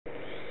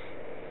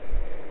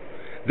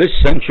This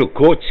Central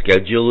Court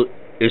schedule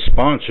is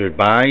sponsored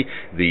by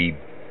the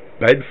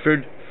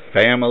Bedford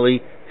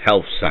Family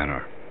Health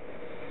Center.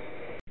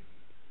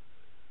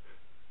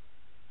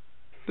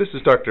 This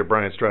is Dr.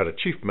 Brian Strata,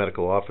 Chief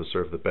Medical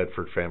Officer of the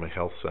Bedford Family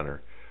Health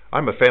Center.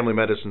 I'm a family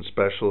medicine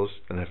specialist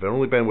and have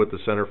only been with the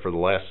center for the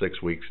last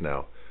 6 weeks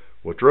now.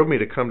 What drove me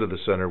to come to the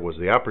center was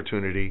the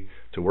opportunity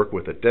to work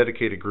with a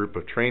dedicated group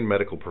of trained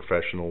medical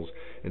professionals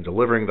in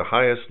delivering the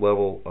highest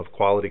level of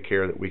quality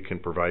care that we can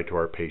provide to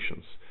our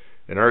patients.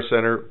 In our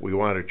center, we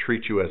want to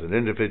treat you as an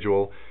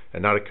individual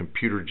and not a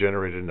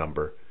computer-generated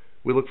number.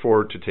 We look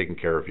forward to taking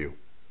care of you.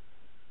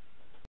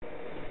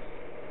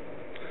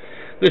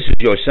 This is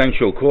your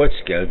Central Court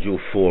schedule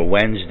for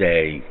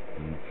Wednesday,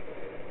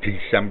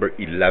 December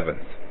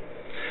 11th.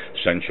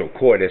 Central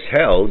Court is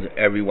held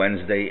every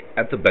Wednesday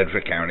at the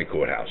Bedford County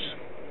Courthouse.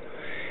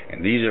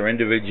 And these are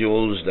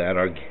individuals that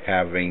are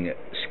having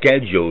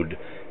scheduled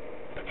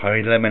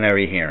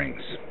preliminary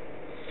hearings.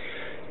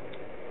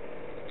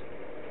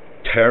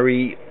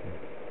 Terry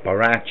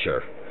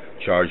Baracher,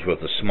 charged with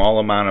a small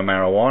amount of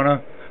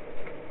marijuana,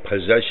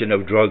 possession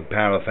of drug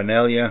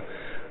paraphernalia,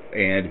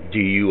 and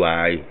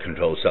DUI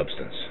controlled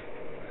substance.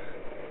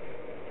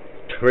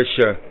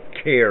 Tricia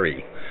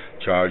Carey,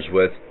 charged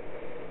with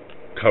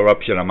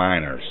corruption of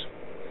minors.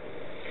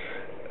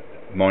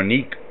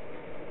 Monique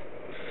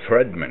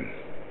Fredman,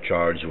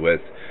 charged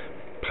with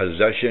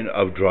possession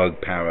of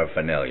drug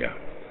paraphernalia.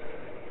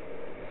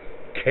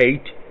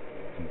 Kate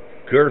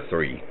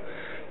Guthrie,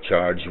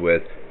 charged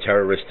with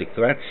terroristic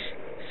threats,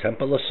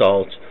 simple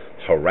assault,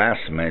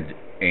 harassment,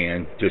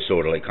 and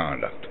disorderly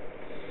conduct.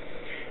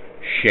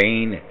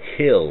 Shane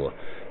Hill,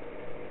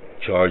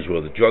 charged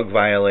with a drug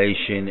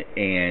violation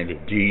and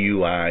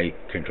DUI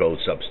controlled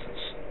substance.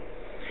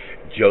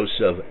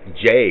 Joseph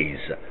Jays,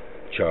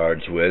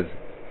 charged with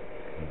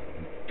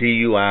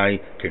DUI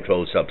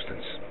controlled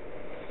substance.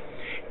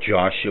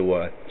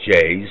 Joshua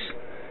Jays,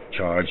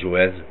 charged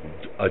with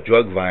a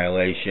drug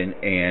violation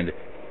and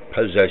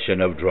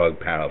possession of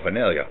drug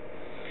paraphernalia.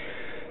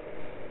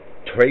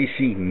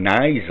 Tracy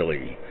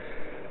Nisley,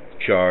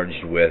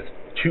 charged with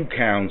 2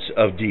 counts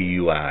of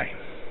DUI.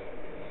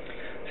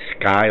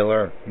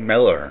 Skylar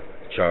Miller,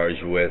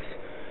 charged with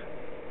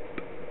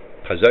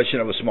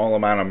possession of a small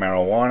amount of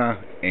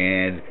marijuana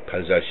and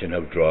possession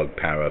of drug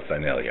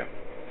paraphernalia.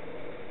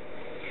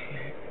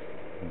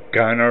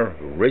 Gunnar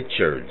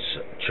Richards,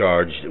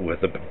 charged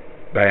with a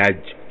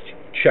bad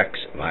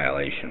checks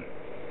violation.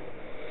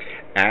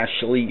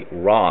 Ashley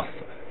Roth,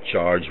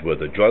 charged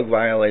with a drug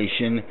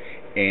violation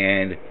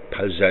and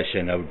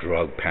possession of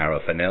drug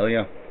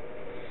paraphernalia.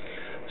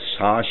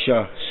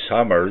 Sasha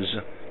Summers,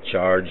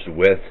 charged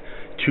with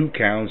 2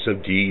 counts of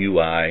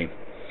DUI,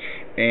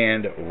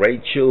 and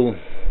Rachel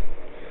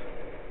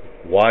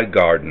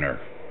Weigardner,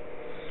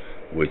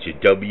 which is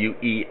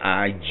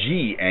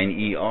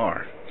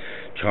Weigner,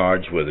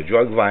 charged with a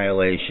drug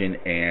violation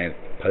and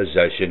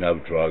possession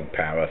of drug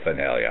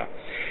paraphernalia.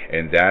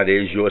 And that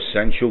is your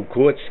Central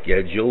Court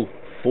schedule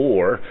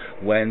for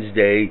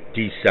Wednesday,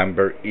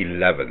 December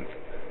 11th.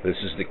 This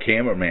is the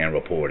cameraman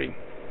reporting.